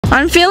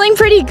I'm feeling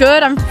pretty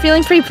good. I'm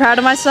feeling pretty proud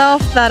of myself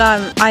that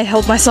I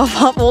held myself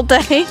up all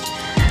day.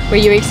 Were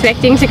you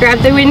expecting to grab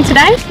the win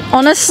today?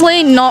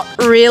 Honestly, not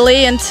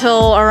really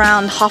until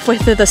around halfway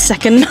through the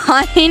second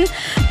 9,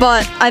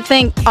 but I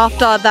think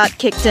after that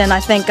kicked in, I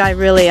think I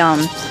really,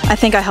 I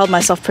think I held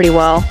myself pretty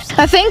well.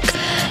 I think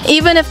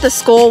even if the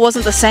score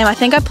wasn't the same, I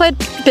think I played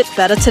a bit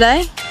better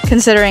today,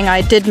 considering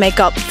I did make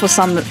up for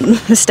some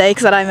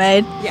mistakes that I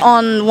made. Yeah.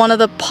 On one of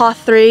the par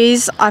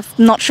 3s, I'm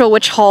not sure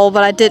which hole,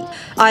 but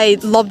I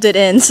lobbed it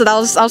in, so I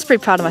was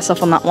pretty proud of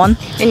myself on that one.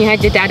 And you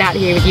had your dad out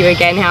here with you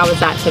again. How was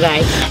that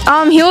today?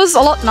 He was a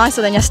lot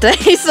nicer than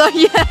yesterday, so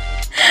yeah,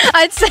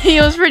 I'd say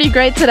he was pretty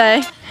great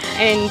today.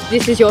 And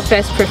this is your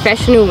first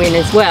professional win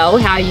as well.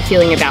 How are you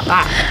feeling about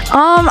that?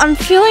 I'm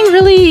feeling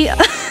really,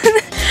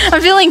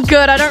 I'm feeling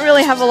good. I don't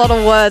really have a lot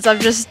of words.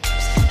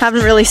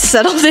 Haven't really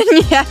settled in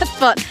yet,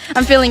 but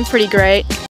I'm feeling pretty great.